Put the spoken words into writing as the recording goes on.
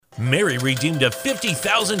Mary redeemed a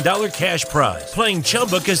 $50,000 cash prize playing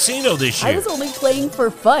Chumba Casino this year. I was only playing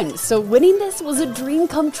for fun, so winning this was a dream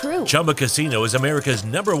come true. Chumba Casino is America's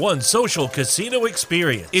 #1 social casino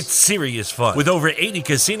experience. It's serious fun. With over 80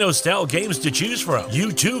 casino-style games to choose from,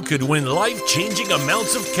 you too could win life-changing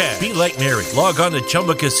amounts of cash. Be like Mary. Log on to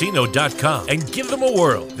ChumbaCasino.com and give them a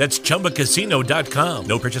whirl. That's ChumbaCasino.com.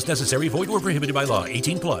 No purchase necessary. Void where prohibited by law.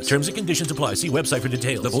 18 plus. Terms and conditions apply. See website for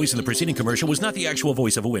details. The voice in the preceding commercial was not the actual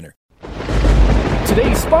voice of a winner.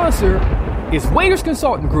 Today's sponsor is Waiters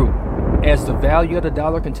Consulting Group. As the value of the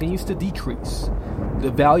dollar continues to decrease,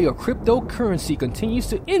 the value of cryptocurrency continues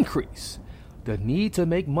to increase. The need to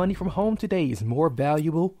make money from home today is more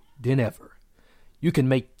valuable than ever. You can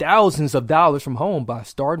make thousands of dollars from home by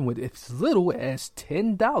starting with as little as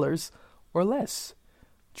 $10 or less.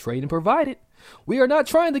 Trading provided. We are not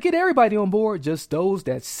trying to get everybody on board, just those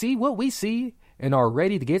that see what we see and are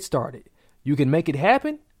ready to get started. You can make it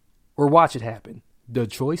happen or watch it happen. The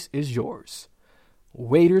choice is yours.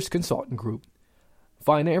 Waiters Consulting Group.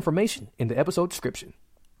 Find the information in the episode description.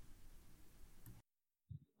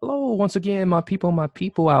 Hello, once again, my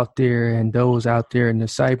people out there and those out there in the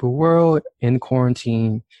cyber world in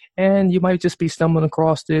quarantine. And you might just be stumbling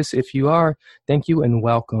across this. If you are, thank you and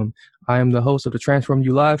welcome. I am the host of the Transform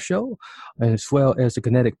You Live show, as well as the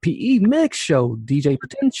Kinetic PE Mix show, DJ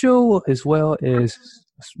Potential, as well as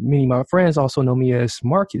many of my friends also know me as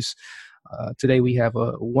Marcus. Today we have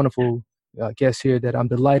a wonderful guest here that I'm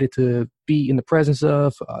delighted to be in the presence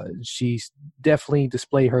of. She's definitely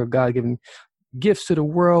displayed her God-given gifts to the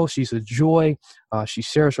world. She's a joy. She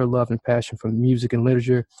shares her love and passion for music and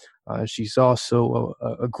literature. She's also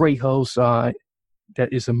a great host that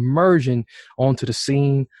is emerging onto the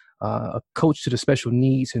scene, a coach to the special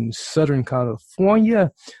needs in Southern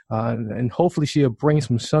California. And hopefully she'll bring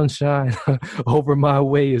some sunshine over my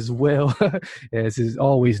way as well, as is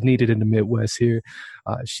always needed in the Midwest here.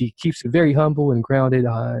 She keeps it very humble and grounded,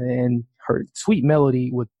 and her sweet melody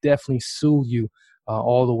would definitely soothe you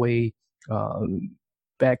all the way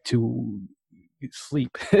back to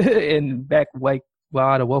sleep and back like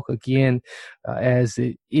wide awoke again, as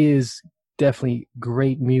it is definitely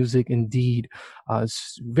great music indeed.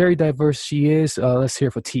 Very diverse she is. Let's hear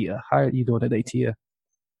for Tia. How are you doing today, Tia?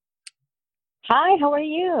 Hi, how are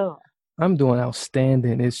you? I'm doing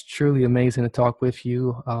outstanding. It's truly amazing to talk with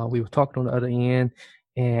you. We were talking on the other end,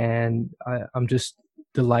 and I'm just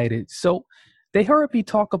delighted. So they heard me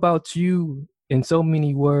talk about you in so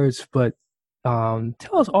many words, but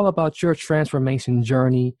tell us all about your transformation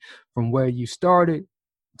journey from where you started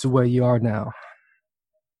to where you are now.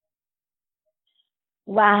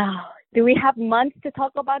 Wow. Do we have months to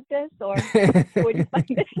talk about this or 45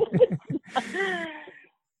 minutes?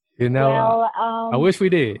 You know, well, I wish we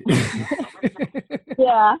did.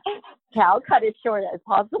 Yeah. I'll cut it short as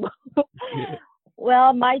possible. Yeah.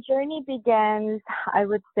 Well, my journey begins, I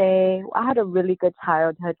would say, I had a really good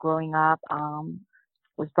childhood growing up.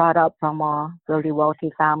 Was brought up from a really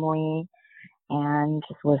wealthy family and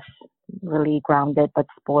just was really grounded but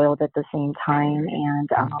spoiled at the same time. And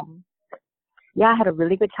I had a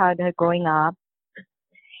really good childhood growing up.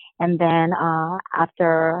 And then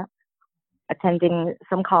after attending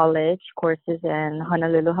some college courses in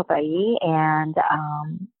Honolulu, Hawaii, and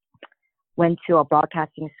went to a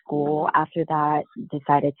broadcasting school. After that,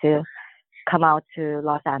 decided to come out to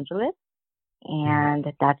Los Angeles. And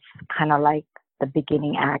that's kind of like the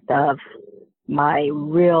beginning act of my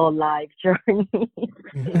real life journey.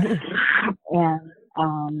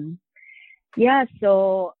 And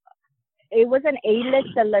so it was an A-list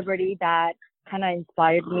celebrity that kind of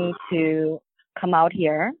inspired me to come out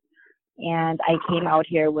here. And I came out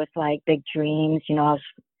here with like big dreams. You know, I was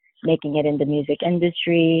making it in the music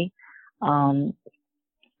industry. I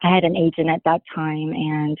had an agent at that time,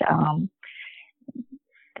 and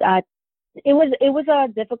it was a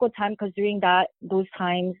difficult time because during those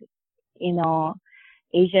times, you know,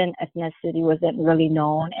 Asian ethnicity wasn't really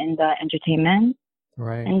known in the entertainment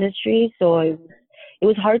industry, so it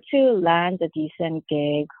was hard to land a decent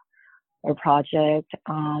gig or project,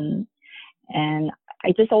 and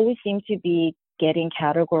I just always seemed to be getting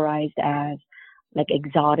categorized as like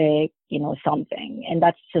exotic, you know, something, and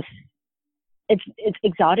that's just. It's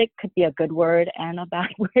exotic could be a good word and a bad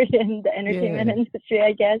word in the entertainment industry,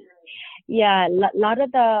 I guess. Yeah, a lot of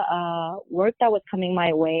the work that was coming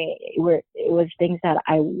my way, it was things that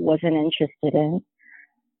I wasn't interested in.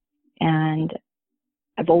 And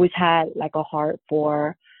I've always had like a heart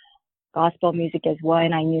for gospel music as well.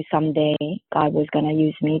 And I knew someday God was going to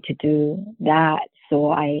use me to do that. So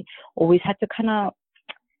I always had to kind of,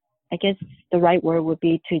 I guess the right word would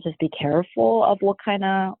be to just be careful of what kind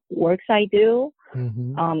of works I do.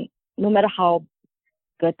 No matter how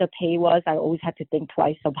good the pay was, I always had to think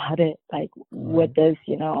twice about it. Like, would this,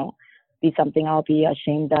 be something I'll be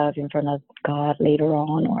ashamed of in front of God later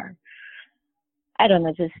on, or I don't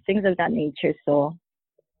know, just things of that nature. So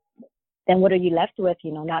then what are you left with?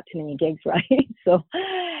 Not too many gigs, right? So,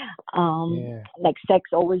 like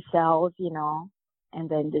sex always sells, in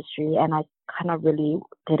the industry. And I kind of really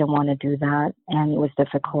didn't want to do that. And it was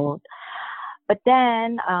difficult. But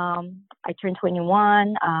then I turned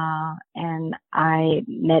 21 and I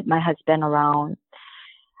met my husband around,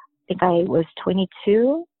 I think I was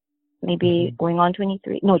 22, maybe going on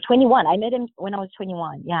 23. No, 21. I met him when I was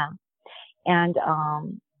 21. Yeah. And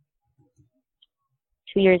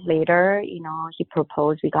 2 years later, he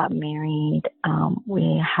proposed. We got married.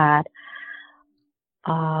 We had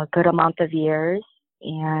a good amount of years.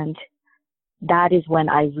 And that is when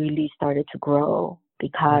I really started to grow,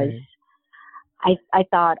 because I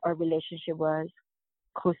thought our relationship was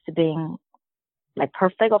close to being like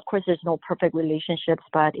perfect. Of course, there's no perfect relationships,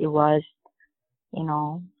 but it was,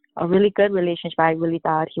 a really good relationship. I really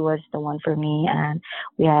thought he was the one for me. And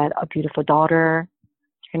we had a beautiful daughter.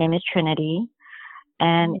 Her name is Trinity.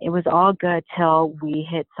 And it was all good till we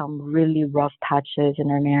hit some really rough patches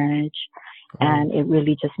in our marriage. And it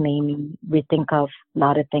really just made me rethink of a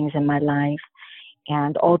lot of things in my life.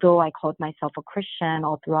 And although I called myself a Christian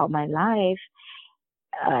all throughout my life,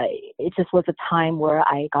 it just was a time where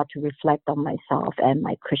I got to reflect on myself and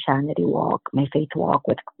my Christianity walk, my faith walk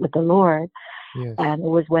with the Lord. Yes. And it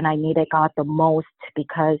was when I needed God the most,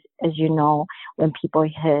 because as you know, when people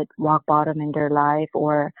hit rock bottom in their life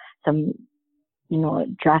or some,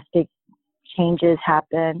 drastic changes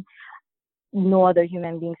happen, no other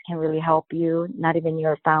human beings can really help you, not even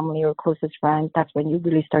your family or closest friends. That's when you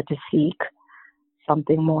really start to seek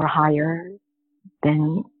something more higher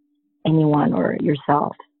than anyone or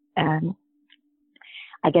yourself. And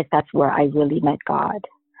I guess that's where I really met God.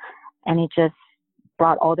 And it just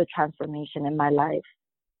brought all the transformation in my life.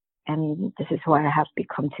 And this is who I have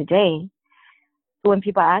become today. So when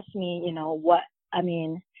people ask me,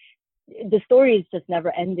 the story is just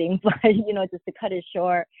never ending, but, just to cut it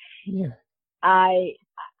short, I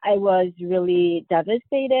was really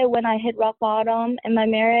devastated when I hit rock bottom in my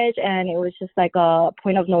marriage, and it was just like a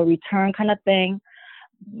point of no return kind of thing.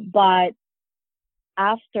 But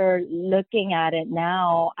after looking at it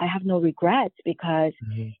now, I have no regrets, because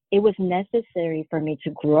it was necessary for me to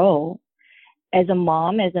grow as a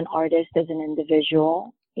mom, as an artist, as an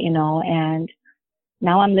individual, and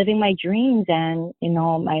now I'm living my dreams, and,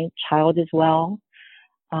 my child as well.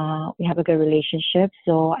 We have a good relationship.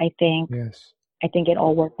 So I think it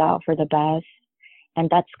all worked out for the best. And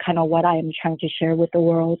that's kind of what I'm trying to share with the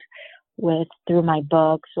world through my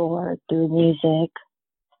books or through music.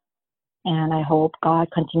 And I hope God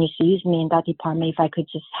continues to use me in that department. If I could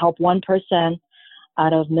just help one person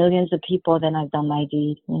out of millions of people, then I've done my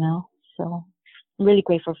deed, So I'm really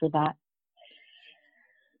grateful for that.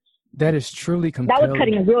 That is truly compelling. That was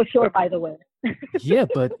cutting it real short, by the way. Yeah,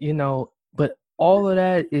 but, but all of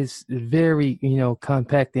that is very,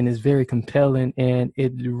 compact and is very compelling. And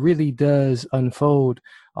it really does unfold,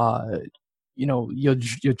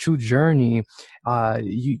 your true journey.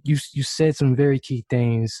 You said some very key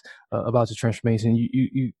things about the transformation.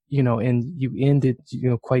 And you ended,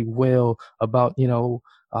 quite well about,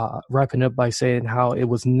 wrapping up by saying how it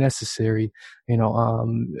was necessary,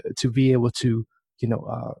 to be able to,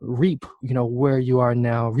 reap, where you are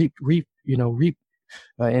now, reap,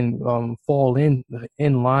 and fall in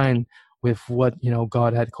line with what,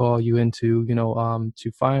 God had called you into,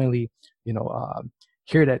 to finally,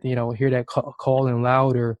 hear that calling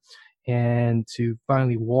louder, and to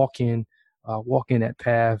finally walk in that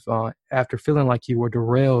path after feeling like you were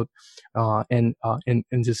derailed, and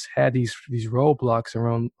just had these roadblocks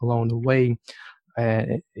along the way,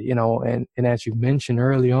 and and as you mentioned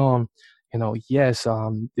early on, yes,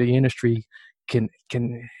 the industry can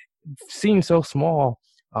seem so small.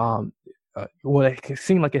 It can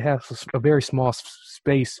seem like it has a very small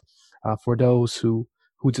space for those who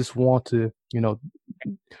just want to,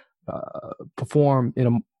 perform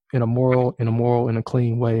in a moral, in a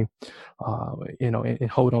clean way, and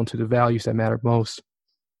hold on to the values that matter most,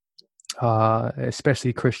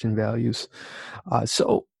 especially Christian values.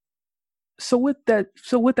 So with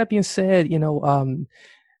that being said,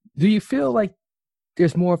 do you feel like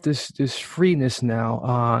there's more of this freeness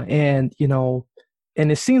now, and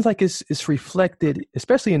it seems like it's reflected,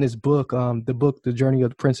 especially in this book, The Journey of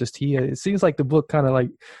the Princess Tia. It seems like the book kind of like,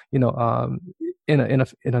 in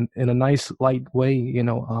a nice light way,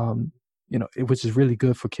 which is really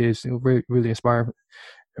good for kids. Really, really inspiring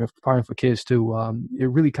for kids too. It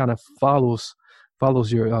really kind of follows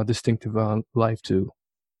follows your distinctive life too,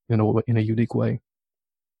 in a unique way.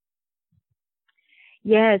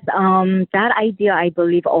 Yes, that idea I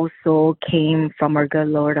believe also came from our good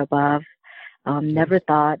Lord above. Never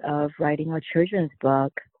thought of writing a children's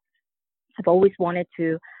book. I've always wanted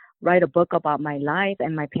to write a book about my life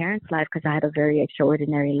and my parents' life because I had a very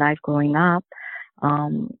extraordinary life growing up.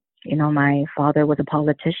 My father was a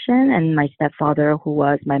politician, and my stepfather, who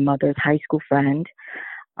was my mother's high school friend,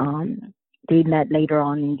 they met later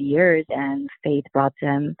on in the years, and faith brought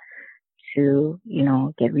them to,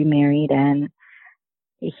 get remarried. And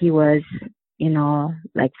he was,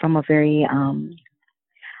 like from a very,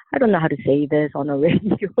 I don't know how to say this on the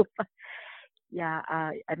radio, but yeah,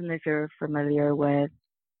 I don't know if you're familiar with,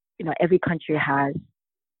 every country has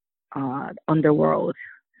underworld,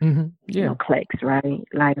 cliques, right?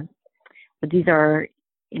 Like, but these are,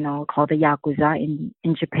 called the Yakuza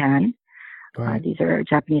in Japan. Right. These are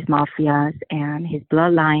Japanese mafias, and his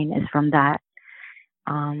bloodline is from that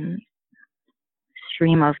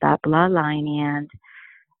stream of that bloodline. And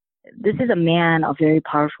this is a man, a very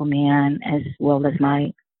powerful man, as well as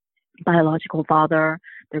my biological father.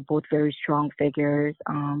 They're both very strong figures,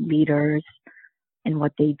 leaders in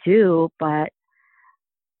what they do. But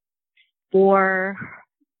for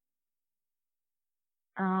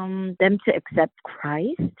them to accept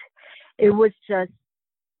Christ, it was just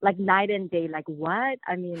like night and day. Like, what?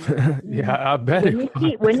 I mean, yeah, I bet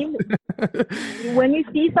when you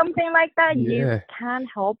see something like that, you can't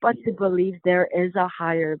help but to believe there is a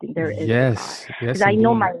higher being. There is yes, because I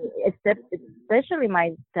know especially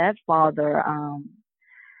my stepfather.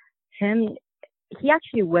 He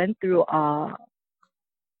actually went through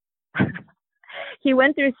he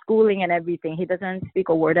went through schooling and everything. He doesn't speak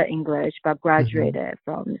a word of English, but graduated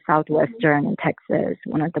from Southwestern in Texas,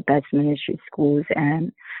 one of the best ministry schools,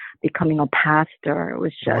 and becoming a pastor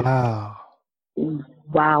was just wow.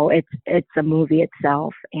 It's a movie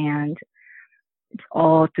itself, and it's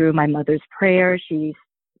all through my mother's prayer. She's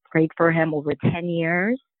prayed for him over 10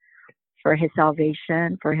 years for his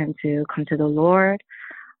salvation, for him to come to the Lord.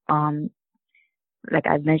 Like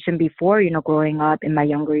I've mentioned before, growing up in my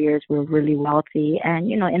younger years, we were really wealthy.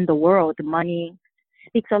 And, in the world, money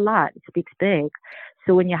speaks a lot. It speaks big.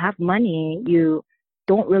 So when you have money, you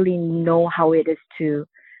don't really know how it is to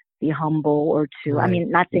be humble or to, right. I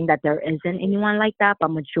mean, not saying that there isn't anyone like that, but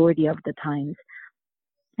majority of the times.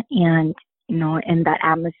 And, in that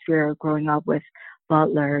atmosphere growing up with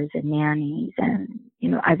butlers and nannies and,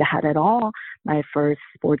 I've had it all. My first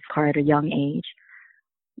sports car at a young age.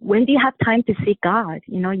 When do you have time to seek God?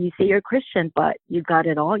 You say you're Christian, but you got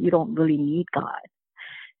it all. You don't really need God.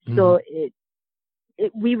 So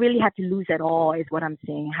we really had to lose it all is what I'm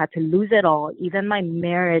saying. Had to lose it all. Even my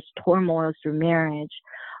marriage, turmoils through marriage,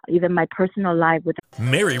 even my personal life with.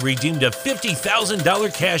 Mary redeemed a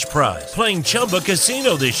 $50,000 cash prize playing Chumba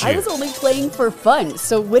Casino this year. I was only playing for fun,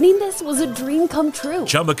 so winning this was a dream come true.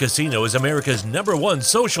 Chumba Casino is America's #1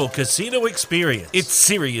 social casino experience. It's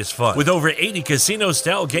serious fun. With over 80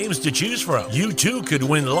 casino-style games to choose from, you too could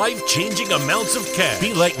win life-changing amounts of cash.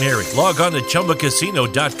 Be like Mary. Log on to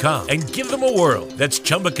ChumbaCasino.com and give them a whirl. That's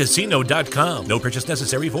ChumbaCasino.com. No purchase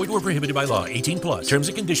necessary. Void where prohibited by law. 18+. Terms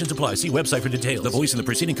and conditions apply. See website for details. The voice in the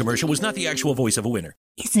preceding commercial was not the actual voice of a winner.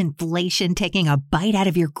 Is inflation taking a bite out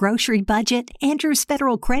of your grocery budget? Andrews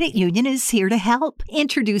Federal Credit Union is here to help.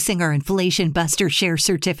 Introducing our Inflation Buster Share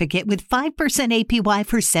Certificate with 5% APY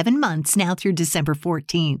for 7 months now through December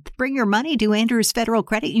 14th. Bring your money to Andrews Federal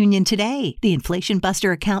Credit Union today. The Inflation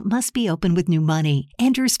Buster account must be open with new money.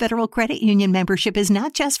 Andrews Federal Credit Union membership is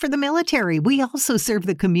not just for the military. We also serve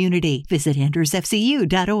the community. Visit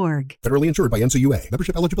andrewsfcu.org. Federally insured by NCUA.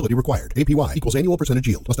 Membership eligibility required. APY equals annual percentage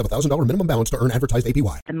yield. Must have $1,000 minimum balance to earn advertised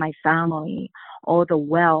APY. And my family, all the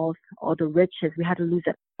wealth, all the riches, we had to lose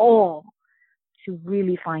it all to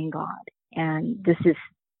really find God. And this is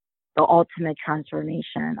the ultimate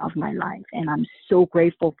transformation of my life. And I'm so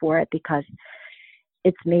grateful for it because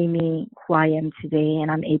it's made me who I am today,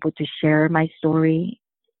 and I'm able to share my story.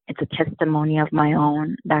 It's a testimony of my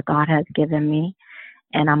own that God has given me,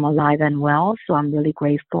 and I'm alive and well. So I'm really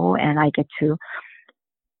grateful, and I get to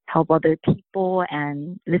help other people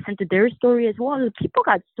and listen to their story as well. People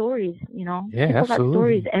got stories, Yeah, people absolutely. got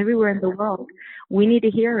stories everywhere in the world. We need to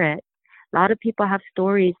hear it. A lot of people have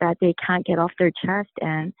stories that they can't get off their chest,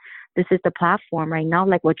 and this is the platform right now.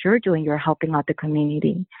 Like what you're doing, you're helping out the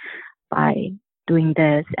community by doing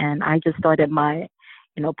this. And I just started my,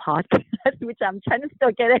 podcast, which I'm trying to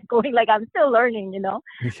still get it going. Like I'm still learning,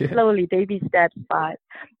 slowly, baby steps. But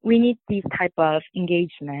we need these type of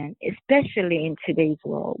engagement, especially in today's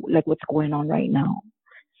world, like what's going on right now.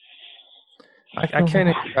 I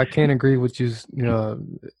can't agree with you.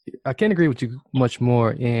 I can't agree with you much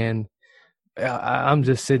more. And I'm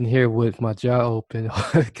just sitting here with my jaw open,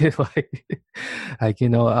 I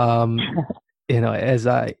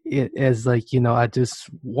just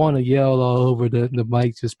want to yell all over the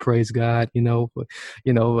mic, just praise God,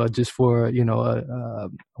 just for, a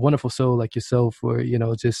wonderful soul like yourself, for,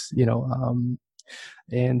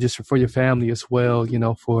 and just for your family as well,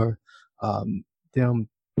 for them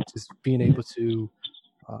just being able to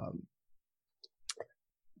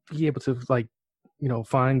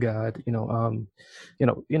find God,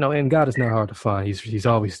 and God is not hard to find. He's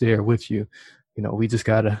always there with you. We just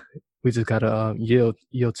gotta yield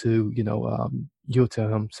to yield to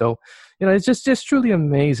Him. So, it's just truly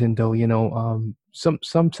amazing, though.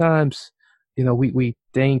 Sometimes, we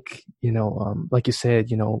think, like you said,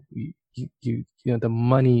 the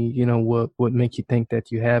money, would make you think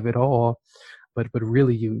that you have it all, but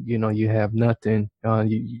really you have nothing.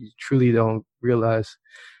 You truly don't realize,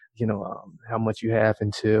 how much you have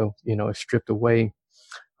until, it's stripped away.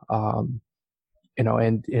 And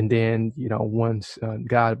then, once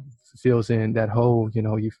God fills in that hole,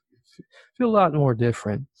 you feel a lot more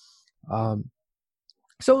different.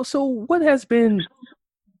 So what has been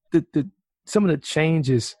the some of the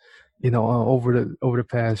changes, over the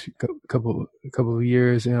past couple of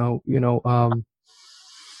years,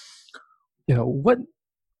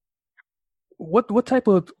 what type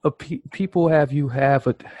of people have you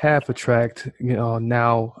attract,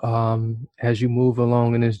 now, as you move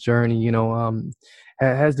along in this journey,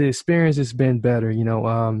 has the experiences been better,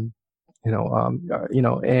 and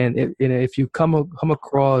if you come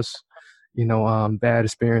across, bad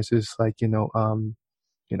experiences, like,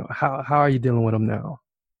 how are you dealing with them now?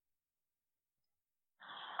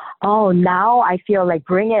 Oh, now I feel like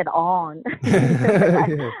bring it on.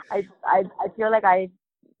 I feel like I've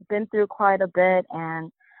been through quite a bit,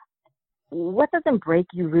 and what doesn't break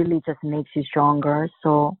you really just makes you stronger.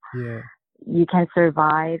 So yeah, you can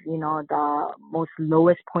survive, the most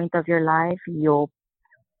lowest point of your life. You'll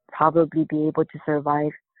probably be able to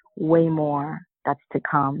survive way more that's to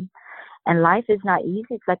come. And life is not easy.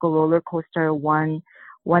 It's like a roller coaster.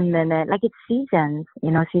 One minute, like it's seasons,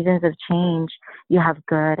 seasons of change. You have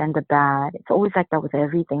good and the bad. It's always like that with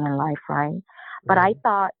everything in life, right? But I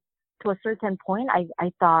thought, to a certain point,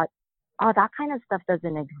 I thought, oh, that kind of stuff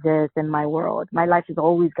doesn't exist in my world. My life is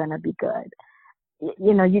always going to be good.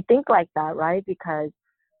 You think like that, right? Because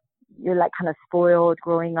you're like kind of spoiled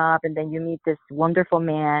growing up, and then you meet this wonderful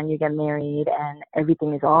man, you get married, and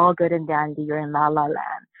everything is all good and dandy. You're in la la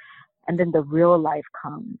land. And then the real life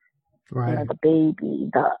comes. Right. The baby,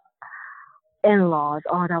 the in-laws.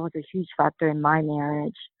 Oh, that was a huge factor in my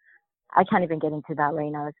marriage. I can't even get into that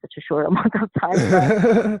right now. It's such a short amount of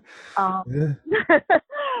time. But,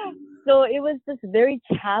 so it was just very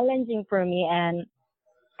challenging for me, and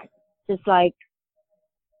just like,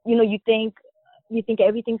 you think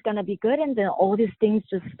everything's gonna be good, and then all these things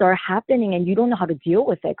just start happening, and you don't know how to deal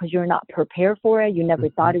with it because you're not prepared for it. You never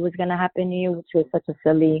thought it was gonna happen to you, which was such a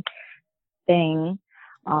silly thing.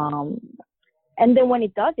 And then when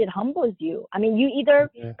it does, it humbles you. I mean, you either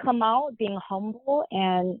come out being humble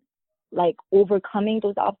and like overcoming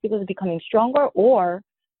those obstacles, becoming stronger, or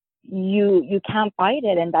you can't fight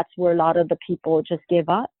it, and that's where a lot of the people just give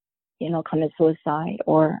up, commit suicide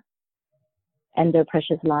or end their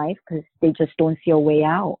precious life because they just don't see a way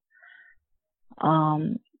out.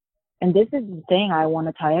 And this is the thing I want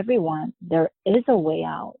to tell everyone: there is a way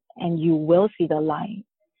out, and you will see the light.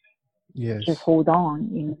 Yes. Just hold on.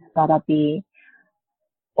 You gotta be.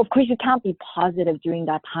 Of course, you can't be positive during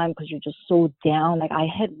that time because you're just so down. Like, I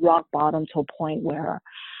hit rock bottom to a point where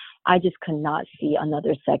I just could not see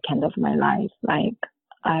another second of my life. Like,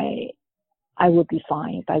 I would be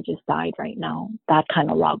fine if I just died right now. That kind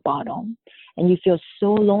of rock bottom. And you feel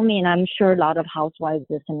so lonely. And I'm sure a lot of housewives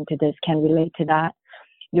listening to this can relate to that.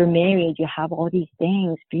 You're married. You have all these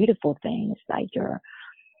things, beautiful things, like your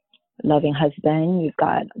loving husband. You've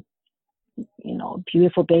got,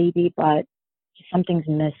 beautiful baby, but something's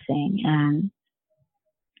missing,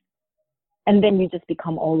 and then you just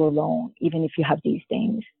become all alone, even if you have these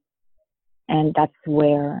things. And that's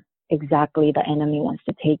where exactly the enemy wants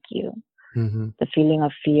to take you. Mm-hmm. The feeling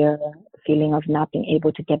of fear, the feeling of not being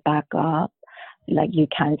able to get back up, like you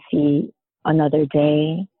can't see another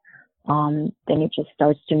day. Then it just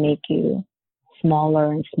starts to make you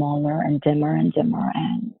smaller and smaller and dimmer, and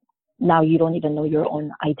now you don't even know your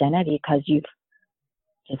own identity because you've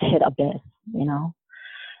just hit abyss,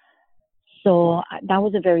 So that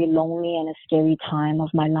was a very lonely and a scary time of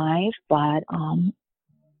my life, but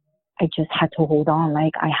I just had to hold on.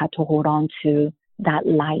 Like, I had to hold on to that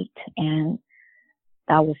light and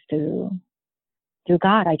that was through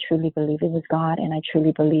God. I truly believe it was God, and I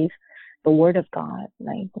truly believe the Word of God,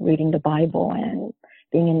 like reading the Bible and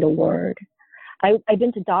being in the Word. I've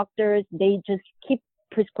been to doctors, they just keep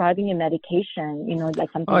prescribing you medication,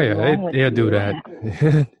 like something wrong with you. They'll do that.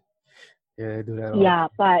 Yeah, they do that. Yeah,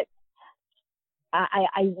 but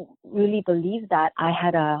I really believe that I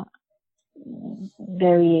had a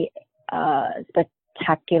very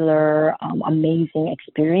spectacular, amazing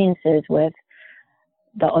experiences with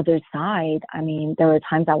the other side. I mean, there were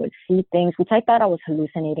times I would see things which I thought I was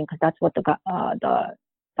hallucinating, because that's what the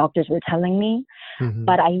doctors were telling me. Mm-hmm.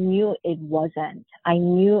 But I knew it wasn't. I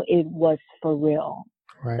knew it was for real.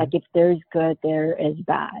 Right. Like, if there's good, there is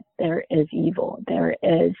bad. There is evil. There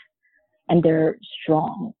is, and they're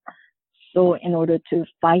strong. So in order to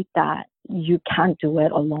fight that, you can't do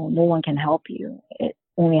it alone. No one can help you. It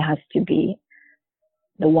only has to be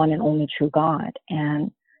the one and only true God.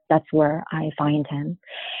 And that's where I find him.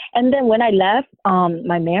 And then when I left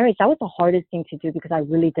my marriage, that was the hardest thing to do, because I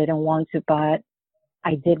really didn't want to, but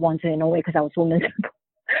I did want to in a way, because I was so miserable.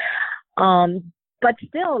 But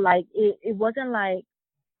still, like, it wasn't like,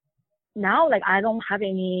 now, like, I don't have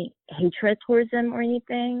any hatred towards him or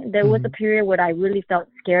anything. There was a period where I really felt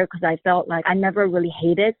scared, because I felt like I never really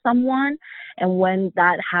hated someone. And when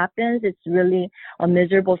that happens, it's really a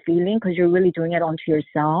miserable feeling, because you're really doing it onto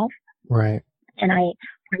yourself. Right. And I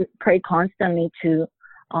prayed constantly to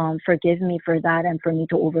forgive me for that and for me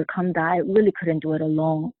to overcome that. I really couldn't do it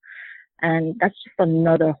alone. And that's just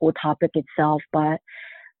another whole topic itself. But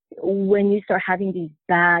when you start having these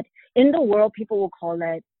bad, in the world, people will call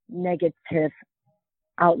it negative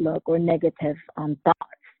outlook or negative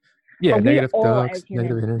thoughts. Yeah, negative thoughts,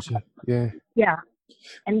 negative energy. Yeah. Yeah.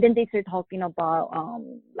 And then they start talking about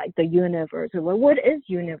like the universe, or what is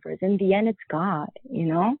universe? In the end, it's God,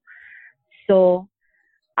 So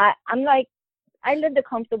I'm like, I lived a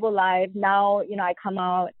comfortable life. Now, I come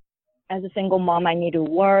out as a single mom. I need to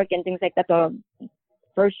work and things like that. The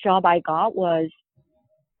first job I got was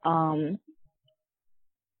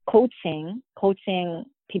coaching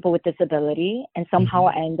people with disability. And somehow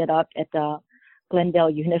I ended up at the Glendale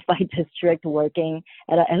Unified District working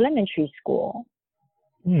at an elementary school.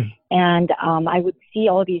 And I would see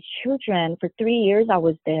all these children. For 3 years I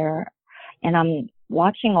was there, and I'm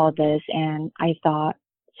watching all this, and I thought,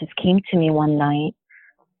 just came to me one night,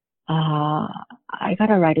 I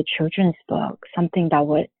gotta write a children's book, something that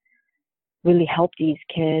would really help these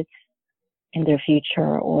kids in their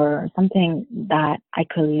future, or something that I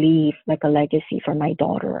could leave like a legacy for my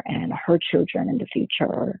daughter and her children in the future.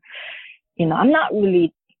 Or, I'm not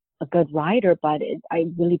really a good writer, but I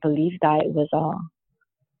really believe that it was a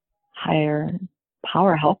higher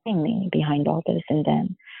power helping me behind all this. And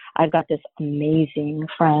then I've got this amazing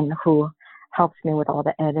friend who helps me with all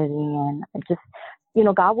the editing, and just,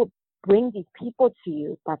 God will bring these people to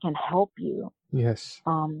you that can help you. Yes.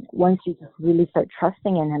 Once you just really start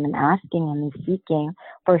trusting in him and asking him and seeking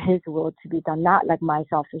for his will to be done, not like my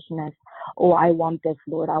selfishness. Oh, I want this,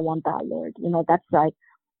 Lord. I want that, Lord. That's like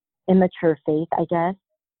immature faith, I guess.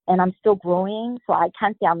 And I'm still growing, so I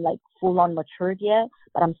can't say I'm like full on matured yet,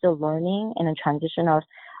 but I'm still learning in a transition of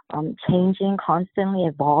changing, constantly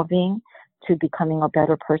evolving to becoming a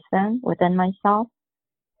better person within myself.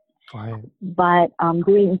 Right. But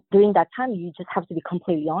during that time, you just have to be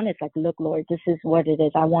completely honest. Like, look, Lord, this is what it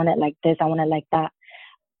is. I want it like this. I want it like that.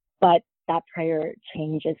 But that prayer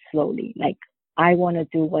changes slowly. Like, I want to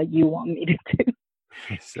do what you want me to do.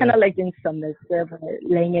 Kind of like in submissive, or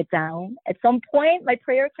laying it down. At some point, my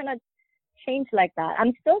prayer kind of changed like that.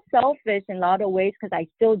 I'm still selfish in a lot of ways, because I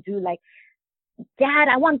still do like, Dad,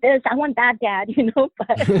 I want this. I want that, Dad.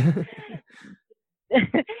 But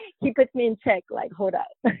he puts me in check, like, hold up.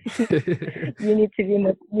 you need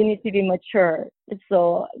to be mature.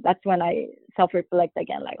 So that's when I self-reflect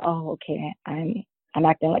again, like, oh, okay, I'm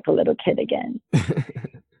acting like a little kid again.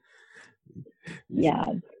 Yeah.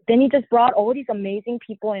 Then he just brought all these amazing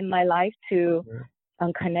people in my life to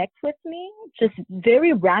connect with me, just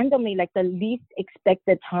very randomly, like the least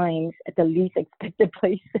expected times, at the least expected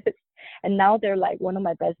places. And now they're like one of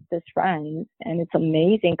my bestest friends. And it's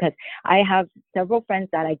amazing, because I have several friends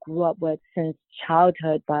that I grew up with since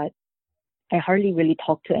childhood, but I hardly really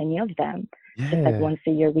talk to any of them. Yeah. Just like once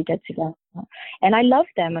a year we get together. And I love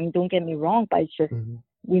them. I mean, don't get me wrong, but it's just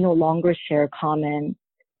we no longer share common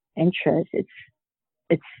interests. It's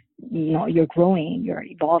you're growing, you're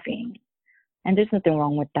evolving. And there's nothing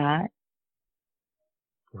wrong with that.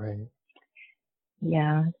 Right.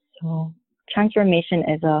 Yeah. So transformation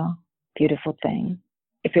is a beautiful thing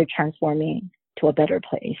if you're transforming to a better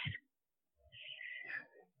place.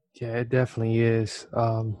 Yeah, it definitely is.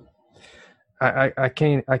 I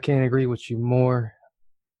can't agree with you more.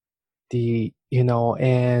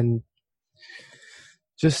 And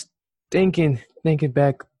just thinking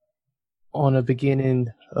back on the beginning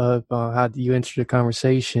of how you entered the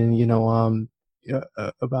conversation,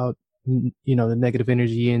 about the negative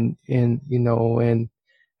energy and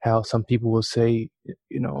how some people will say,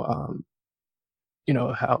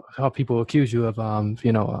 how people accuse you of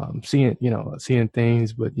seeing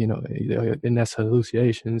things, but and that's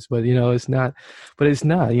hallucinations, but it's not.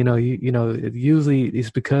 Usually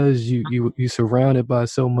it's because you surrounded by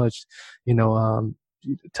so much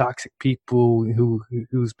toxic people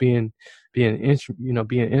who's being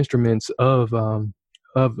instruments of the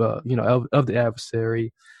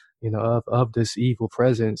adversary, of this evil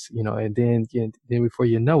presence, and then before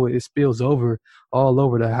you know it, it spills over all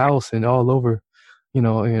over the house and all over,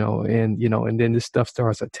 and then this stuff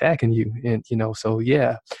starts attacking you, and so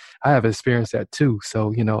yeah, I have experienced that too.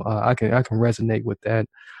 So I can resonate with that.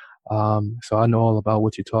 So I know all about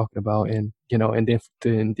what you're talking about, and and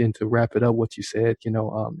then to wrap it up, what you said,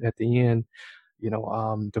 at the end,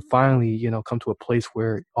 to finally come to a place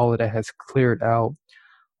where all of that has cleared out,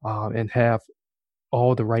 and have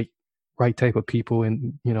all the right type of people,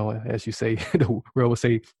 and as you say, the world would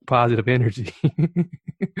say positive energy.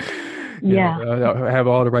 Have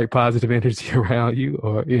all the right positive energy around you,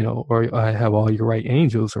 or have all your right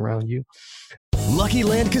angels around you. Lucky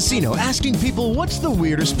Land Casino, asking people, what's the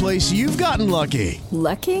weirdest place you've gotten lucky?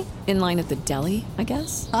 Lucky? In line at the deli, I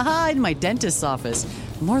guess? Aha, in my dentist's office.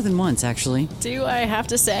 More than once, actually. Do I have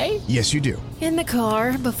to say? Yes, you do. In the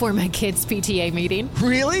car before my kids' PTA meeting.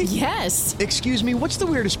 Really? Yes. Excuse me, what's the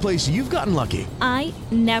weirdest place you've gotten lucky? I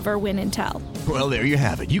never win and tell. Well, there you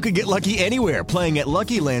have it. You can get lucky anywhere, playing at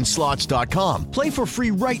LuckyLandSlots.com. Play for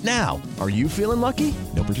free right now. Are you feeling lucky?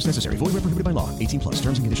 No purchase necessary. Void where prohibited by law. 18+.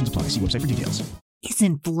 Terms and conditions apply. See website for details. Is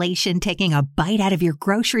inflation taking a bite out of your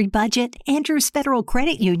grocery budget? Andrews Federal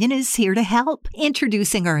Credit Union is here to help.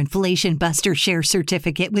 Introducing our Inflation Buster Share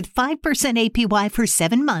Certificate with 5% APY for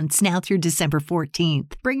 7 months now through December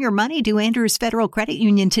 14th. Bring your money to Andrews Federal Credit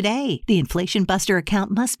Union today. The Inflation Buster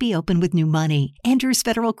account must be open with new money. Andrews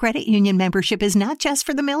Federal Credit Union membership is not just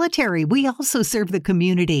for the military. We also serve the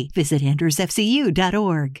community. Visit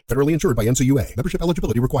andrewsfcu.org. Federally insured by NCUA. Membership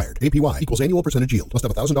eligibility required. APY equals annual percentage yield. Must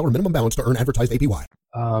have $1,000 minimum balance to earn advertised APY.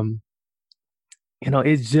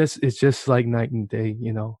 It's just like night and day,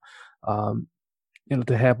 to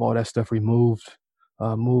have all that stuff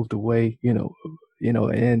moved away,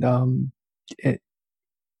 and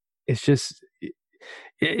it's just,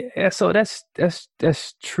 so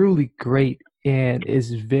that's truly great, and it's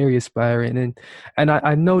very inspiring, and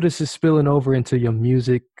I know this is spilling over into your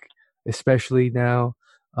music, especially now,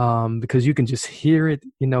 because you can just hear it,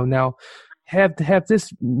 now have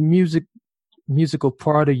this musical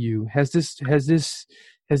part of you. Has this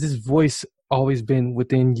voice always been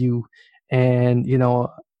within you, and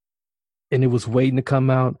and it was waiting to come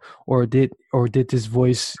out, or did this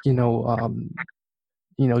voice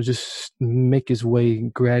just make its way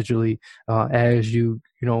gradually, as you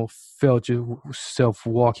felt yourself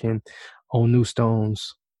walking on new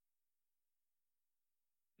stones?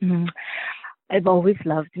 Mm-hmm. I've always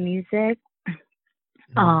loved music.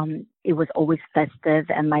 It was always festive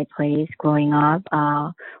at my place growing up.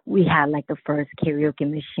 We had like the first karaoke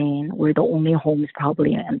machine. We're the only homes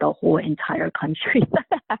probably in the whole entire country that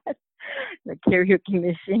had the karaoke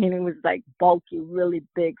machine. It was like bulky, really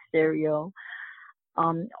big stereo.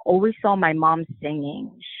 Always saw my mom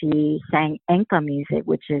singing. She sang enka music,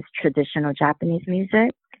 which is traditional Japanese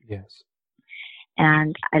music. Yes.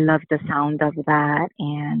 And I loved the sound of that.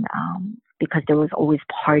 And because there was always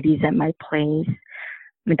parties at my place.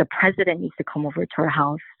 I mean, the president used to come over to our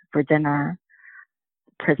house for dinner,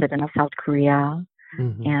 president of South Korea,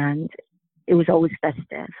 and it was always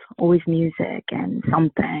festive, always music and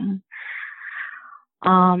something.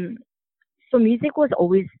 So music was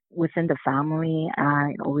always within the family.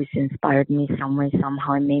 It always inspired me some way,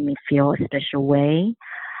 somehow. It made me feel a special way.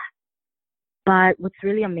 But what's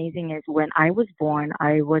really amazing is when I was born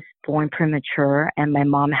premature, and my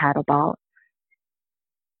mom had about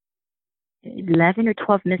 11 or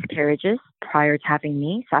 12 miscarriages prior to having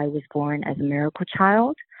me. So I was born as a miracle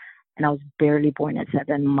child, and I was barely born at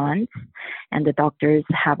 7 months. And the doctors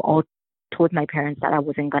have all told my parents that I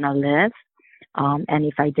wasn't going to live. And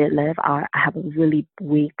if I did live, I have a really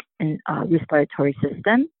weak respiratory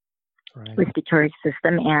system,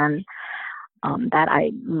 and that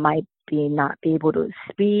I might not be able to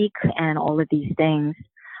speak and all of these things.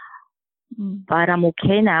 But I'm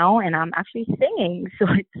okay now, and I'm actually singing, so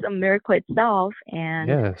it's a miracle itself. And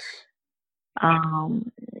yes,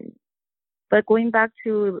 But going back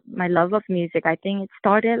to my love of music, I think it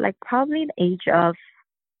started like probably the age of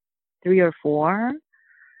 3 or 4.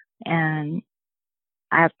 And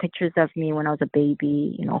I have pictures of me when I was a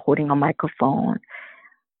baby, you know, holding a microphone.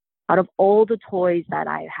 Out of all the toys that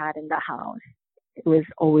I had in the house, it was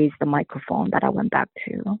always the microphone that I went back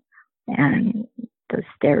to and the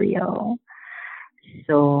stereo.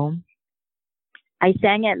 So I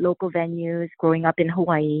sang at local venues growing up in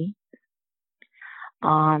Hawaii.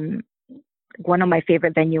 One of my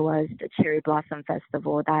favorite venues was the Cherry Blossom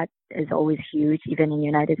Festival. That is always huge, even in the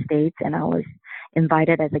United States. And I was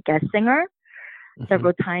invited as a guest singer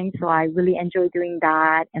several times. So I really enjoyed doing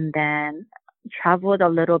that. And then traveled a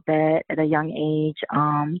little bit at a young age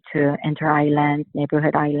to inter-islands,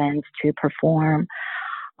 neighborhood islands to perform.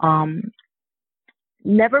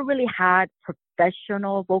 Never really had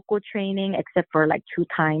professional vocal training except for like 2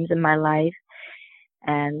 times in my life.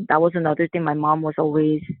 And that was another thing my mom was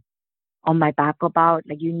always on my back about.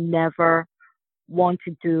 Like, you never want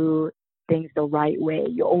to do things the right way.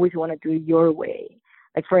 You always want to do your way.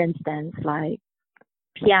 Like, for instance, like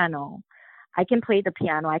piano. I can play the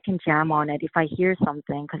piano. I can jam on it if I hear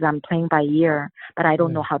something because I'm playing by ear, but I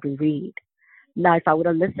don't know how to read. Now, if I would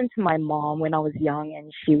have listened to my mom when I was young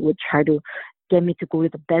and she would try to get me to go to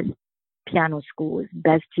the best piano schools,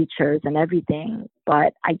 best teachers and everything,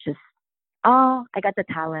 but I just, I got the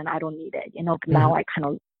talent. I don't need it. You know, now I kind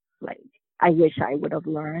of like, I wish I would have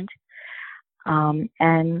learned.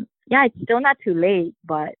 And yeah, it's still not too late,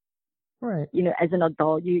 but you know, as an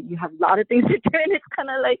adult, you have a lot of things to do, and it's kind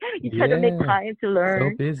of like you try to make time to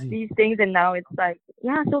learn these things, and now it's like,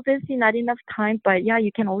 so busy, not enough time. But yeah,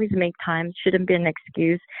 you can always make time. Shouldn't be an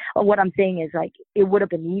excuse. Or what I'm saying is, like, it would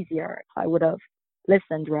have been easier if I would have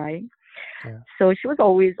listened, right? Yeah. So she was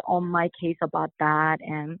always on my case about that.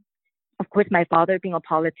 And of course, my father being a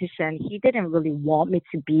politician, he didn't really want me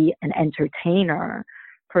to be an entertainer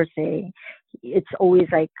per se. It's always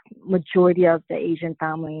like majority of the Asian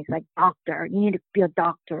families, like, doctor, you need to be a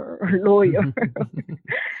doctor or lawyer,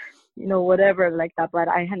 you know, whatever like that. But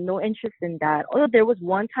I had no interest in that. Although there was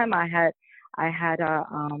one time I had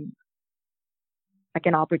a like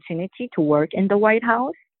an opportunity to work in the White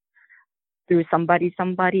House through somebody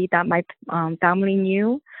that my family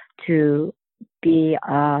knew, to be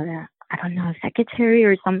I don't know, secretary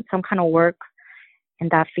or some kind of work in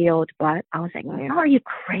that field. But I was like, no, are you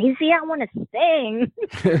crazy? I want to sing.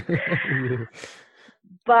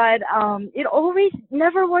 But it always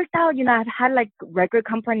never worked out. You know, I've had like record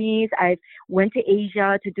companies. I went to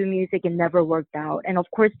Asia to do music and never worked out. And of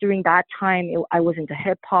course, during that time, I was into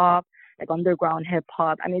hip hop, like underground hip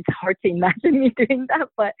hop. I mean, it's hard to imagine me doing that,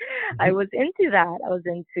 but I was into that. I was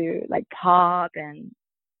into like pop, and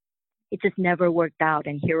it just never worked out.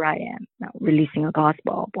 And here I am now releasing a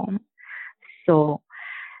gospel album. So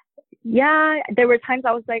yeah, there were times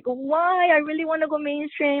I was like, why? I really want to go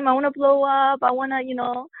mainstream. I want to blow up. I want to, you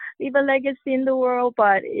know, leave a legacy in the world.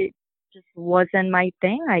 But it just wasn't my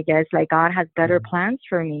thing, I guess. Like, God has better plans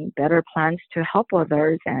for me, better plans to help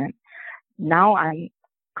others. And now I'm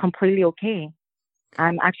completely okay.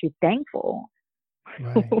 I'm actually thankful.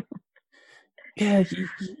 Right. Yeah,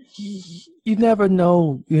 you never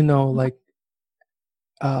know, you know, like,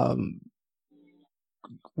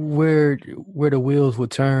 where the wheels will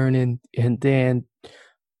turn, and then,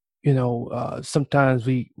 you know, sometimes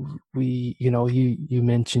we you know, you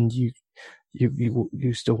mentioned you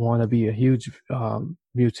used to want to be a huge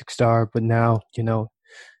music star, but now, you know,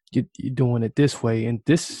 you're doing it this way, and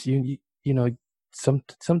this you know,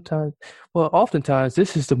 sometimes, well, oftentimes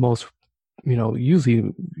this is the most, you know, usually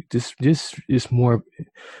this is more,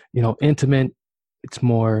 you know, intimate. It's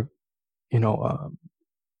more, you know,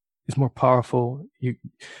 it's more powerful. You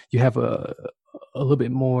have a little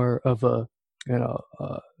bit more of a, you know,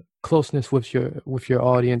 closeness with your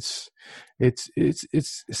audience. It's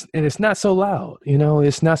and it's not so loud. You know,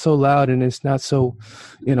 it's not so loud, and it's not so,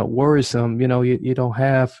 you know, worrisome. You know, you don't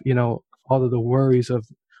have, you know, all of the worries of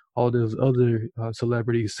all those other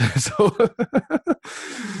celebrities. So,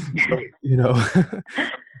 you know,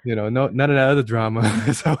 you know, none of that other drama.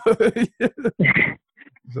 So,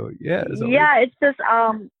 yeah. Yeah, it's just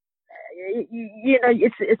you know,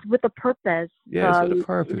 it's with a purpose. Yeah, it's with a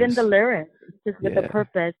purpose. Even the lyrics, it's just with a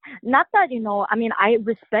purpose. Not that, you know, I mean, I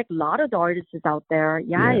respect a lot of the artists out there.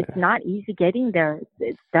 Yeah, it's not easy getting there.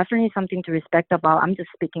 It's definitely something to respect about. I'm just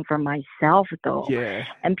speaking for myself, though. Yeah.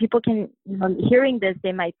 And people can, you know, hearing this,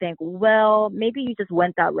 they might think, well, maybe you just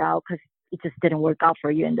went that route because it just didn't work out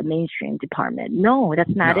for you in the mainstream department. No,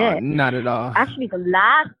 that's not it. Not at all. Actually, the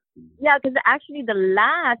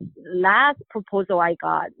last proposal I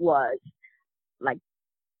got was like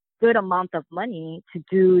good amount of money to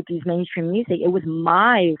do these mainstream music. It was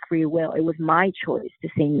my free will. It was my choice to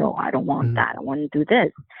say, no, I don't want that. I want to do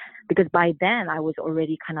this. Because by then I was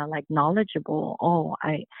already kind of like knowledgeable.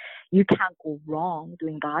 You can't go wrong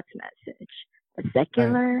doing God's message. A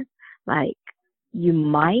secular, like, you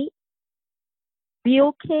might be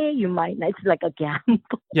okay, you might not. It's like a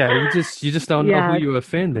gamble. Yeah, you just don't know who you're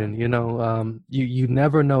offending. You know, you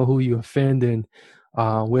never know who you're offending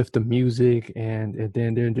with the music, and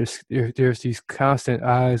then there's these constant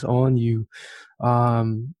eyes on you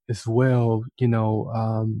as well. You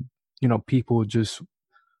know, people just,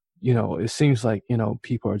 you know, it seems like, you know,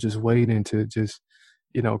 people are just waiting to just,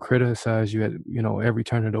 you know, criticize you at, you know, every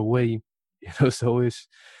turn of the way. You know, so it's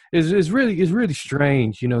really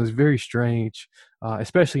strange. You know, it's very strange,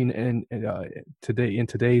 especially in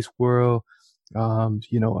today's world.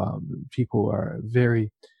 You know, people are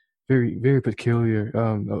very, very, very peculiar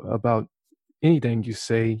about anything you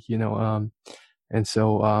say. You know, and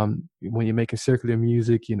so when you're making circular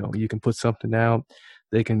music, you know, you can put something out.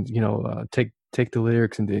 They can, you know, take the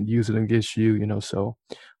lyrics and then use it against you. You know, so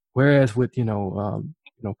whereas with, you know,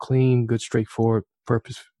 clean, good, straightforward,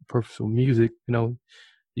 purposeful music, you know,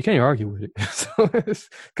 you can't argue with it. So it's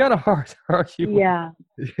kind of hard to argue with.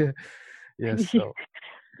 Yeah. So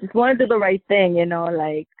just want to do the right thing, you know,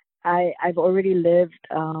 like I've already lived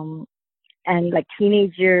and like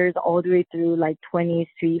teenage years all the way through like 20s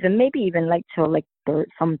to even like till like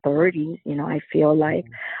some 30s, you know. I feel like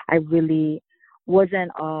I really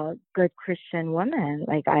wasn't a good Christian woman.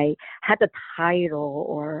 Like I had the title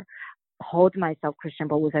or called myself Christian,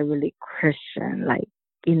 but was I really Christian? Like,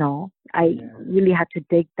 you know, I really had to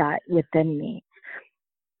dig that within me.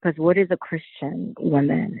 Because what is a Christian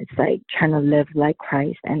woman? It's like trying to live like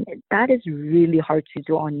Christ. And that is really hard to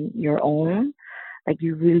do on your own. Like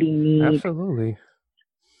you really need, absolutely,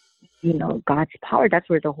 you know, God's power. That's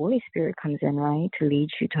where the Holy Spirit comes in, right? To lead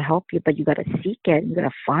you, to help you. But you got to seek it. You got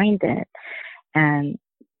to find it. And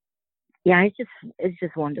yeah, it's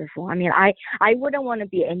just wonderful. I mean, I wouldn't want to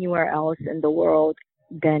be anywhere else in the world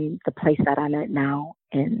than the place that I'm at now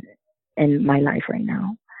in my life right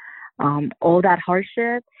now. All that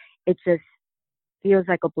hardship, it just feels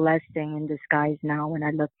like a blessing in disguise now when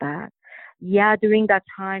I look back. Yeah, during that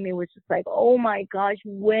time, it was just like, oh my gosh,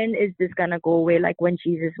 when is this going to go away? Like when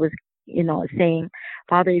Jesus was, you know, saying,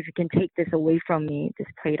 Father, if you can take this away from me,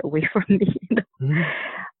 just take it away from me. You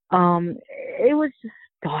know? It was just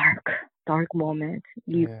dark moment.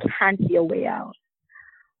 You can't see a way out.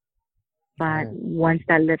 But once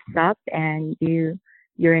that lifts up and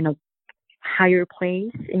you're in a higher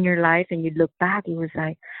place in your life and you look back, it was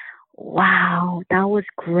like, wow, that was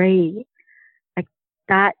great. Like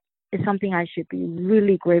that is something I should be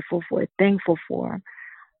really grateful for, thankful for,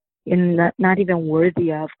 and not even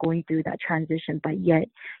worthy of going through that transition. But yet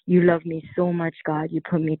you love me so much, God, you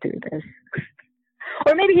put me through this.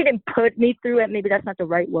 Or maybe he didn't put me through it. Maybe that's not the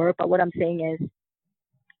right word. But what I'm saying is,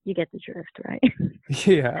 you get the drift, right?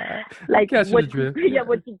 Yeah. Like what what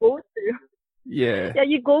you go through. Yeah. Yeah,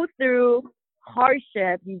 you go through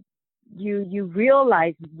hardship. You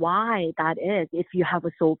realize why that is if you have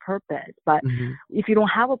a sole purpose. But if you don't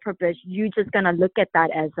have a purpose, you're just gonna look at that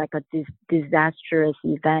as like a disastrous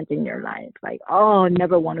event in your life. Like, oh,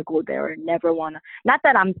 never want to go there. Never want to. Not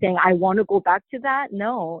that I'm saying I want to go back to that.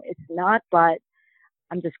 No, it's not. But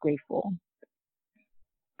I'm just grateful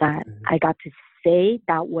that I got to say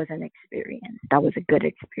that was an experience. That was a good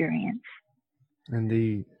experience.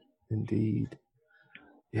 Indeed.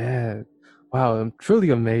 Yeah. Wow. Truly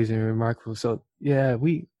amazing, remarkable. So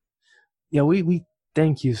we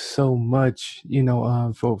thank you so much, you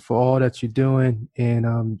know, for all that you're doing.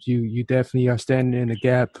 And you definitely are standing in the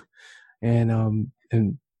gap and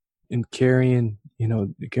carrying, you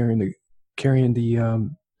know, carrying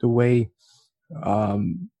the way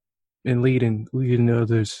and leading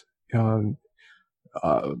others in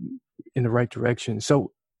the right direction.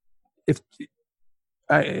 So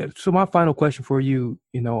so my final question for you,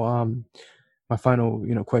 you know, my final,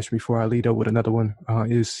 you know, question before I lead up with another one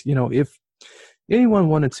is, you know, if anyone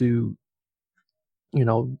wanted to, you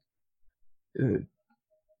know,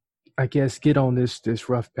 I guess get on this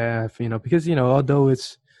rough path, you know, because, you know, although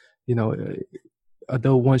it's, you know,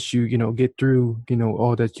 although once you, you know, get through, you know,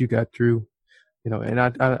 all that you got through, you know, and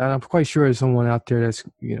I'm quite sure there's someone out there that's,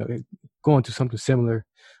 you know, going through something similar,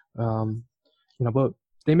 you know, but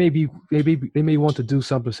they may want to do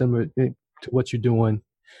something similar to what you're doing,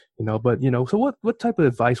 you know, but, you know, so what type of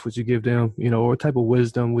advice would you give them, you know, or what type of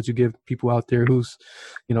wisdom would you give people out there who's,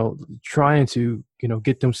 you know, trying to, you know,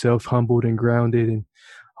 get themselves humbled and grounded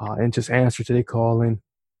and just answer to their calling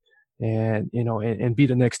and, you know, and be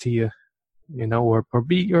the next to you? or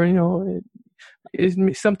be, or,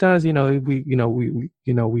 sometimes,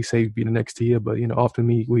 we say be the next to you, but,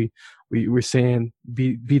 often we're saying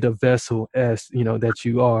be the vessel as, that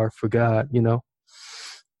you are for God,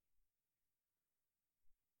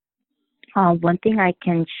 One thing I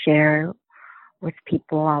can share with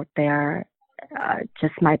people out there,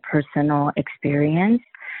 just my personal experience,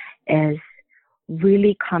 is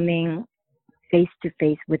really coming face to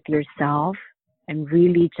face with yourself and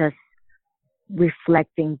really just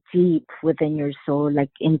reflecting deep within your soul, like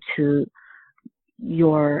into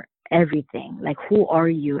your everything. Like, who are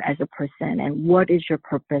you as a person and what is your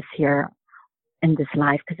purpose here in this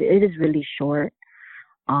life? Because it is really short.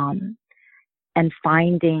 And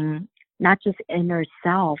finding not just inner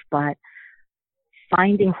self, but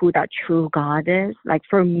finding who that true God is. Like,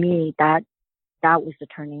 for me, that was the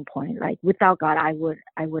turning point. Like, without God, I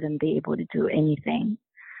wouldn't be able to do anything.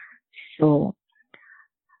 So,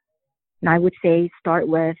 and I would say start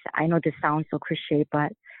with, I know this sounds so cliche,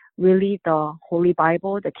 but really the Holy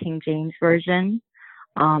Bible, the King James Version.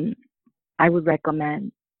 I would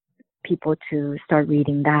recommend people to start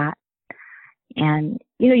reading that. And,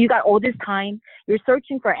 you got all this time, you're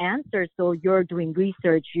searching for answers. So you're doing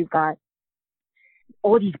research. You've got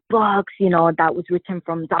all these books, that was written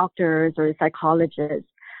from doctors or psychologists.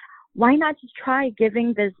 Why not just try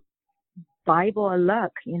giving this Bible a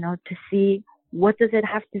look, to see what does it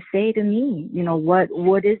have to say to me?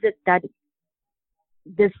 What is it that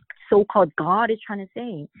this so-called God is trying to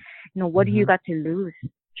say? What do you got to lose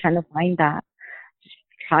trying to find that? Just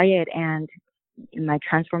try it, and it might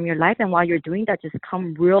transform your life. And while you're doing that, just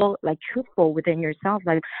come real, like, truthful within yourself.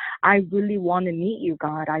 Like, I really want to meet you,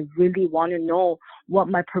 God. I really want to know what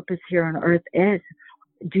my purpose here on earth is.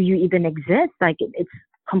 Do you even exist? Like, it's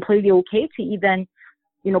completely okay to even,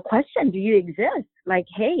 question, do you exist? Like,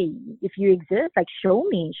 hey, if you exist, like, show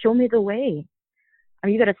me the way. I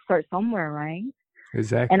mean, you got to start somewhere, right?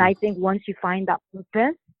 Exactly. And I think once you find that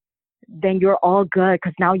purpose, then you're all good,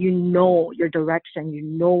 because now you know your direction, you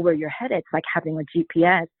know where you're headed. It's like having a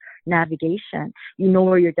GPS navigation. You know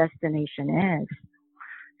where your destination is.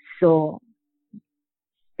 So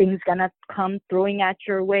things gonna come throwing at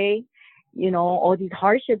your way, all these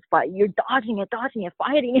hardships, but you're dodging it,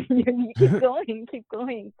 fighting it, and you keep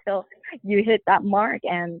going till you hit that mark.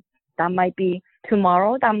 And that might be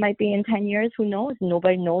tomorrow, that might be in 10 years, who knows?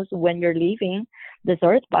 Nobody knows when you're leaving this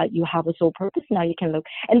earth, but you have a soul purpose. Now you can look.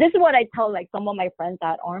 And this is what I tell, like, some of my friends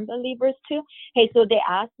that aren't believers too. Hey, so they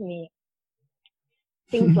ask me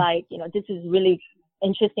things like, this is really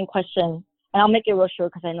interesting question, and I'll make it real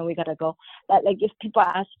short because I know we gotta go. But, like, if people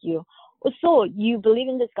ask you, well, so you believe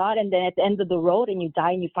in this God, and then at the end of the road and you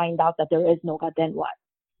die and you find out that there is no God, then what?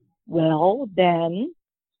 Well, then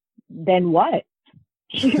what?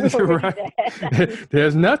 Right.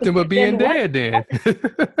 There's nothing but being dead then.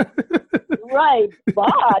 Right,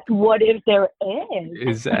 but what if there is?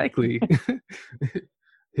 Exactly.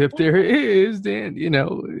 If there is, then,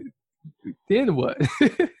 then what?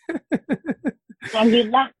 And we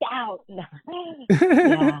locked out. Yeah.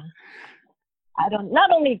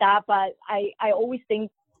 Not only that, but I always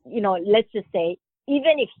think, let's just say,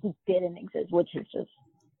 even if he didn't exist, which is just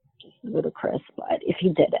ludicrous, but if he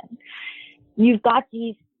didn't, you've got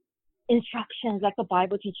these instructions, like the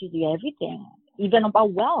Bible teaches you everything, even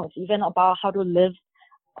about wealth, even about how to live,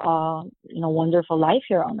 wonderful life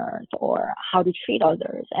here on earth, or how to treat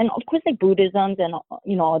others. And of course, like Buddhism and,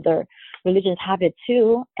 other religions have it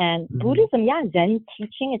too. And Buddhism, Zen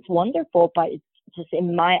teaching, it's wonderful, but it's just,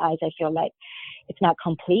 in my eyes, I feel like it's not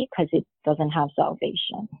complete because it doesn't have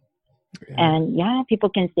salvation. Yeah. And people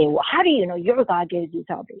can say, well, how do you know your God gives you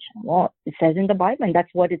salvation? Well, it says in the Bible, and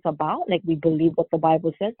that's what it's about. Like, we believe what the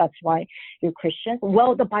Bible says. That's why you're Christians.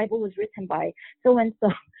 Well, the Bible was written by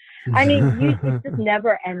so-and-so. I mean, it's just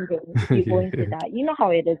never ending if you go into that. You know how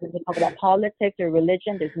it is when we talk about politics or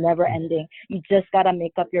religion. There's never ending. You just got to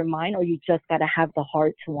make up your mind, or you just got to have the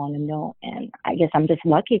heart to want to know. And I guess I'm just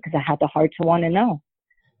lucky because I had the heart to want to know.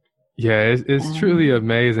 Yeah, it's truly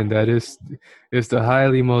amazing that it's the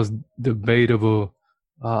highly most debatable,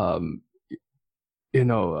 word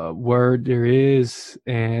there is,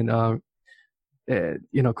 and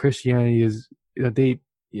Christianity is, they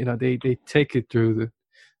take it through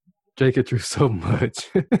so much,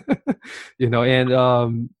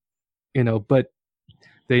 but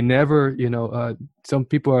they never, some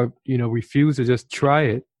people are, refuse to just try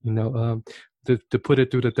it, to put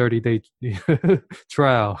it through the 30-day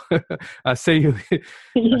trial. I say at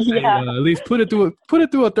least put it through a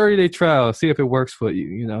 30-day trial, see if it works for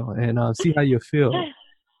you, and see how you feel.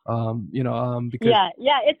 Because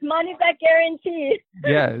it's money back guarantee.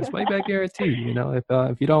 Yeah, it's money back guarantee.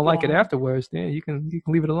 If you don't like it afterwards, then you can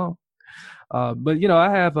leave it alone. But I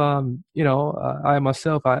have I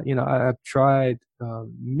myself I've tried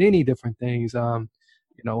many different things.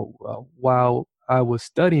 While I was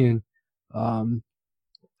studying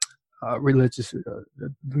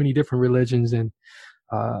many different religions and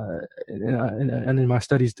in my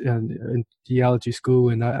studies in theology school,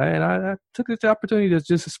 and I took this opportunity to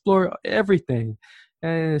just explore everything,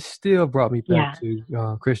 and it still brought me back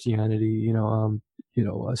to Christianity.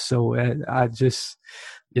 So I just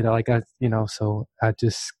so I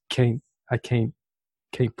just can't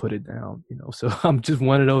put it down. So I'm just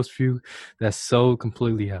one of those few that's so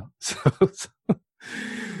completely out. That's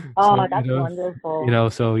wonderful.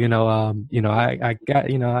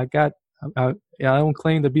 I don't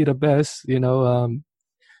claim to be the best,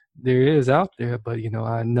 there is out there, but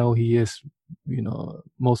I know he is,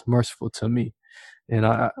 most merciful to me. And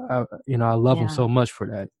I love him so much for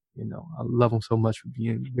that. I love him so much for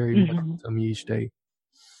being very merciful to me each day.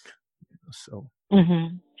 So.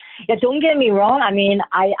 Mm-hmm. Yeah, don't get me wrong. I mean,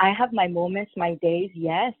 I have my moments, my days.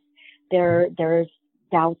 Yes, there's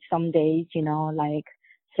doubt some days, like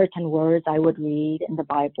certain words I would read in the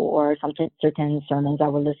Bible or certain sermons I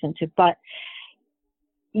would listen to, but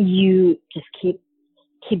you just keep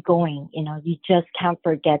going. You just can't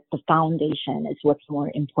forget the foundation is what's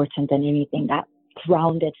more important than anything. That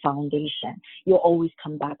grounded foundation. You'll always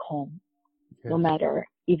come back home, no matter,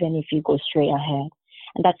 even if you go straight ahead.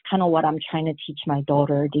 And that's kind of what I'm trying to teach my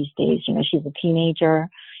daughter these days. She's a teenager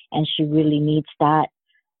and she really needs that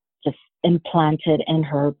just implanted in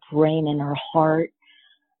her brain, in her heart,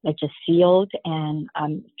 like just sealed. And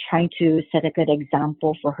I'm trying to set a good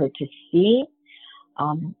example for her to see.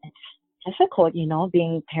 It's difficult,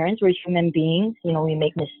 being parents, we're human beings, we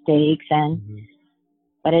make mistakes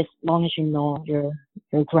but as long as your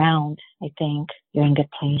ground, I think you're in a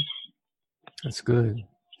good place. That's good.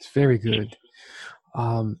 It's very good.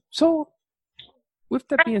 So with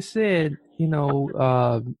that being said,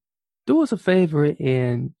 do us a favor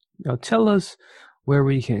and tell us where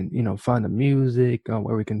we can, find the music,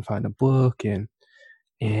 where we can find the book and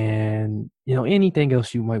anything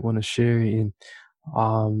else you might want to share and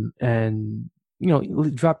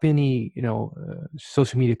drop any,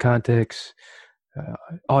 social media contacts,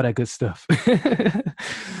 all that good stuff.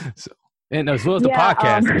 So, and as well as the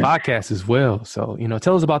podcast as well. So,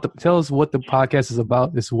 tell us what the podcast is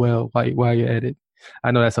about as well while you're at it.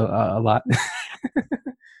 I know that's a lot.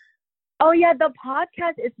 Oh yeah, the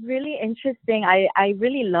podcast is really interesting. I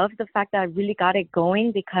really love the fact that I really got it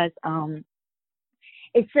going because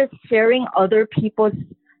it's just sharing other people's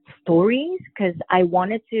stories, because I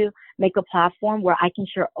wanted to make a platform where I can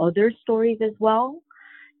share other stories as well.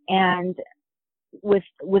 And with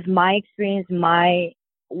my experience, my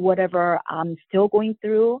whatever I'm still going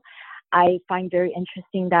through, I find very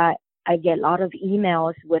interesting that I get a lot of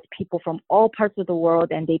emails with people from all parts of the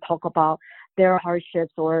world, and they talk about their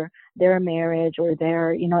hardships or their marriage or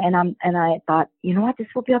their, and I thought, this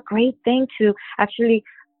will be a great thing to actually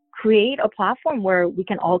create a platform where we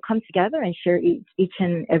can all come together and share each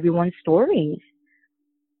and everyone's stories,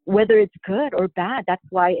 whether it's good or bad. That's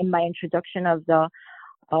why in my introduction of the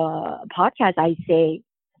podcast, I say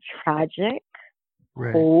tragic,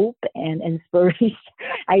 hope, and inspiration.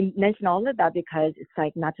 I mention all of that because it's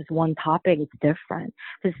like not just one topic, it's different.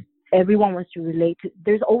 Because everyone wants to relate to,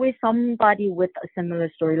 there's always somebody with a similar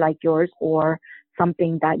story like yours or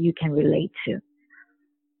something that you can relate to.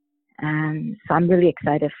 And so I'm really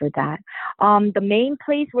excited for that. The main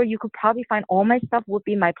place where you could probably find all my stuff would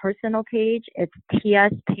be my personal page. It's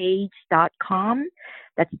tiaspage.com.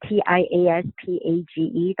 That's TIASPAGE.com.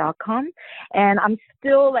 And I'm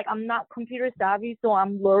still I'm not computer savvy, so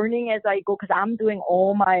I'm learning as I go because I'm doing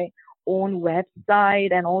all my own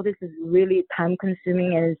website, and all this is really time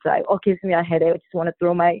consuming, and it's like, gives me a headache. I just want to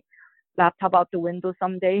throw my laptop out the window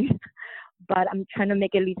some days. But I'm trying to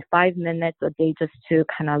make at least 5 minutes a day just to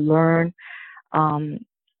kind of learn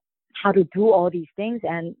how to do all these things.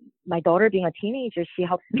 And my daughter, being a teenager, she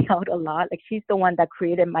helps me out a lot. Like, she's the one that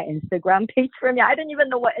created my Instagram page for me. I didn't even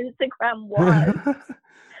know what Instagram was.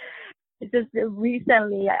 It's just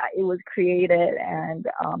recently it was created, and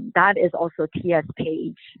that is also TS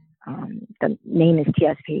Page. The name is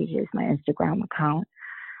TS Page, is my Instagram account.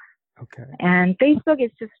 Okay. And Facebook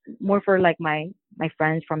is just more for my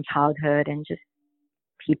friends from childhood and just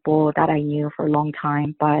people that I knew for a long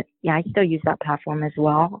time. But yeah, I still use that platform as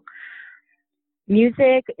well.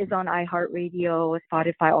 Music is on iHeartRadio,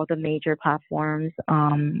 Spotify, all the major platforms.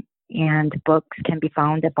 And books can be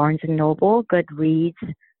found at Barnes & Noble,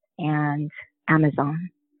 Goodreads, and Amazon.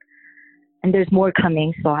 there's more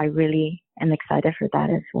coming. So I really am excited for that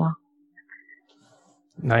as well.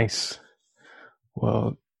 Nice.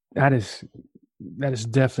 Well, that is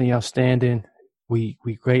definitely outstanding. We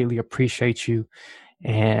greatly appreciate you,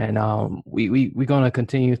 and we're going to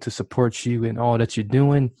continue to support you in all that you're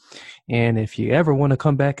doing. And if you ever want to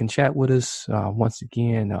come back and chat with us, once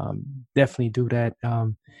again, definitely do that.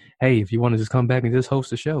 Hey, if you want to just come back and just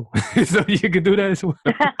host the show, so you can do that as well.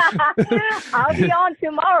 I'll be on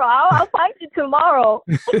tomorrow. I'll find you tomorrow.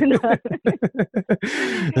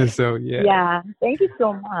 So yeah. Yeah. Thank you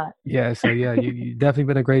so much. Yeah. So yeah, you definitely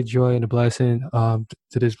been a great joy and a blessing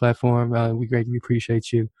to this platform. We greatly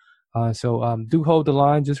appreciate you. So do hold the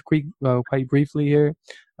line just quite briefly here.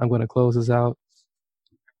 I'm going to close this out.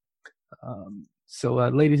 So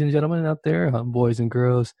ladies and gentlemen out there, boys and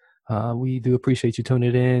girls, we do appreciate you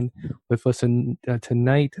tuning in with us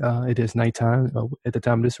tonight. It is nighttime at the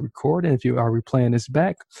time of this recording. If you are replaying this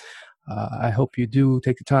back, I hope you do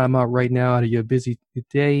take the time out right now out of your busy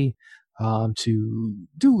day to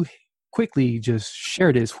do quickly just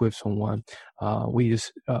share this with someone. We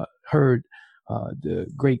just heard the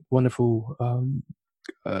great, wonderful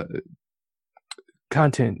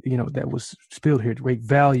content, that was spilled here, great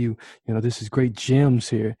value. This is great gems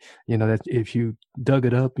here, that if you dug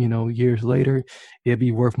it up, years later, it'd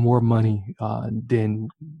be worth more money than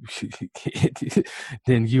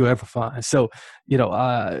you ever find. So,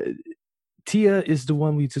 Tia is the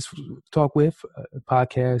one we just talked with,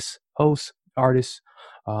 podcast host, artist,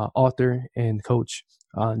 author, and coach.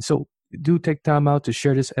 So do take time out to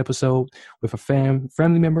share this episode with a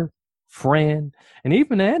family member, friend, and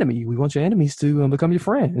even an enemy. We want your enemies to become your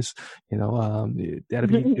friends. That'll be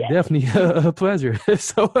definitely a pleasure.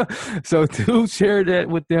 So do share that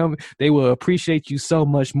with them. They will appreciate you so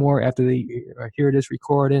much more after they hear this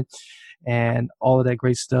recording and all of that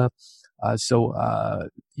great stuff. So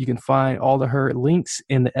you can find all of her links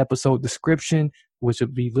in the episode description, which will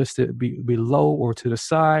be listed below or to the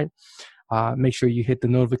side. Make sure you hit the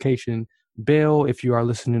notification bell if you are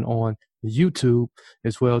listening on YouTube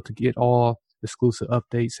as well to get all exclusive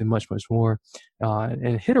updates and much, much more.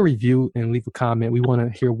 And hit a review and leave a comment. We want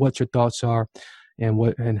to hear what your thoughts are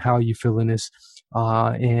and how you feeling this.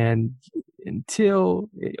 And until,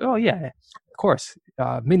 of course,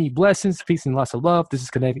 many blessings, peace, and lots of love. This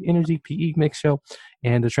is Kinetic Energy PE Mix Show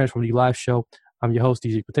and the Transform You Live Show. I'm your host,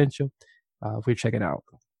 DJ Potential. We're checking out.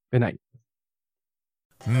 Good night.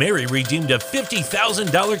 Mary redeemed a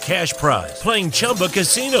 $50,000 cash prize playing Chumba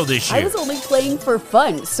Casino this year. I was only playing for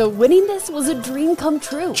fun, so winning this was a dream come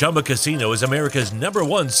true. Chumba Casino is America's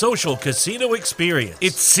 #1 social casino experience.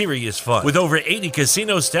 It's serious fun. With over 80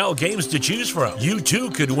 casino-style games to choose from, you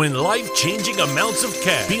too could win life-changing amounts of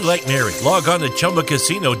cash. Be like Mary. Log on to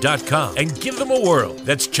ChumbaCasino.com and give them a whirl.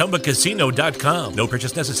 That's ChumbaCasino.com. No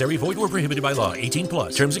purchase necessary. Void or prohibited by law.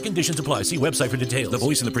 18+. Terms and conditions apply. See website for details. The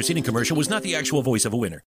voice in the preceding commercial was not the actual voice of a winner.